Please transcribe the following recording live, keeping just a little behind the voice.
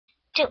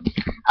2.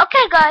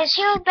 Okay, guys,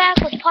 here we're back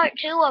with part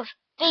 2 of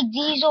Big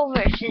Diesel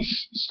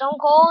versus Stone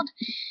Cold.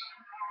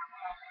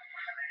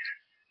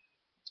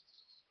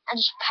 I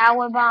just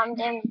power bombed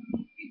him.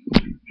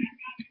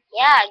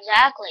 Yeah,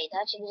 exactly.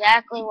 That's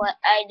exactly what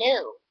I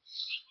do.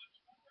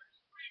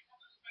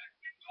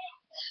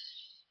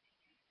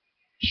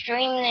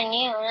 Stream the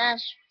new.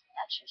 That's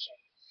for sure.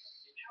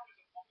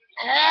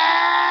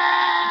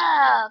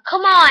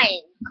 Come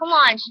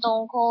on,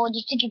 Stone Cold.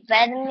 You think you're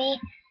better than me?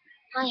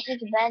 Huh? You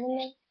think you're better than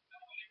me?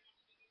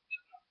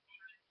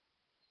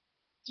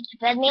 Think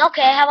you're better than me?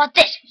 Okay, how about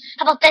this?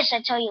 How about this?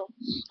 I tell you.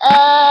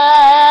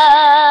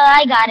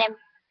 I got him.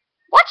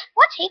 What?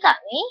 What? He got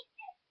me?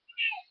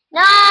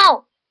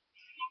 No!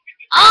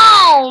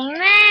 Oh,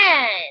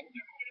 man!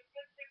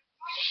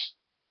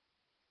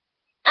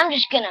 I'm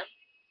just gonna...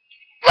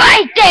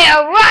 Right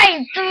there!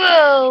 Right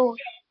through!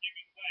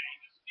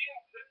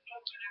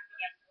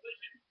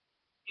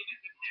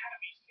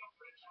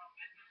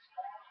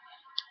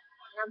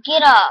 Now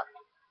get up.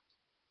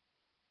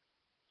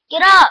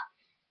 Get up!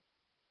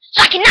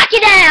 So I can knock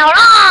you down!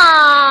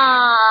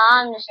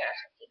 Ah! I'm just gonna...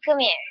 Come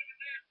here.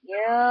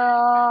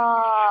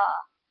 Yeah.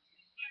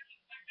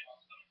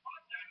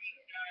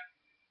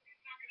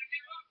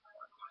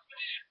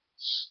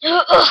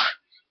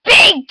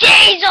 Big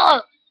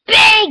Diesel!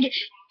 Big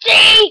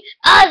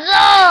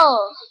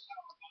Diesel!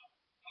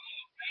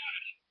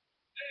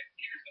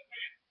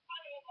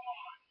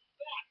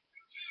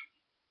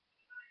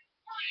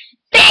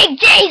 Big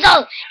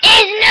Diesel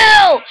is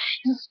new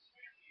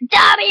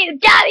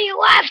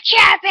WWF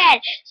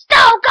champion!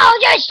 Stone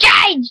Cold just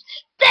changed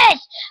this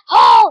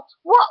whole...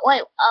 What?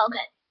 Wait,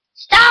 okay.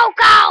 Stone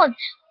Cold!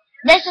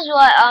 This is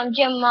what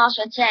Jim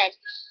Mosswood said.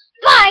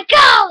 My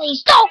golly,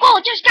 Stone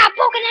Cold just got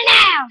broken in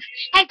half!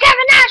 And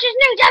Kevin Nash is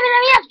new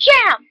WWF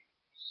champ!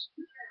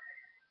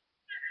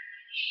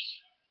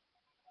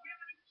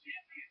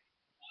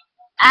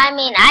 I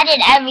mean, I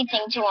did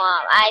everything to him.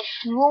 I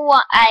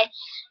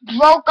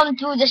broke him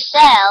through the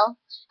cell.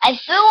 I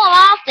threw him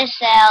off the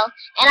cell,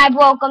 and I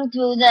broke him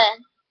through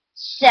the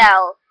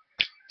cell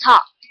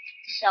top.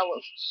 Cell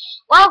roof.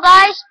 Well,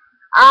 guys,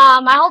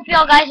 I hope you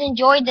all guys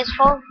enjoyed this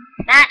full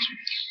match.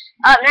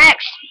 Up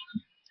next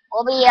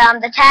will be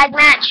the tag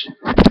match.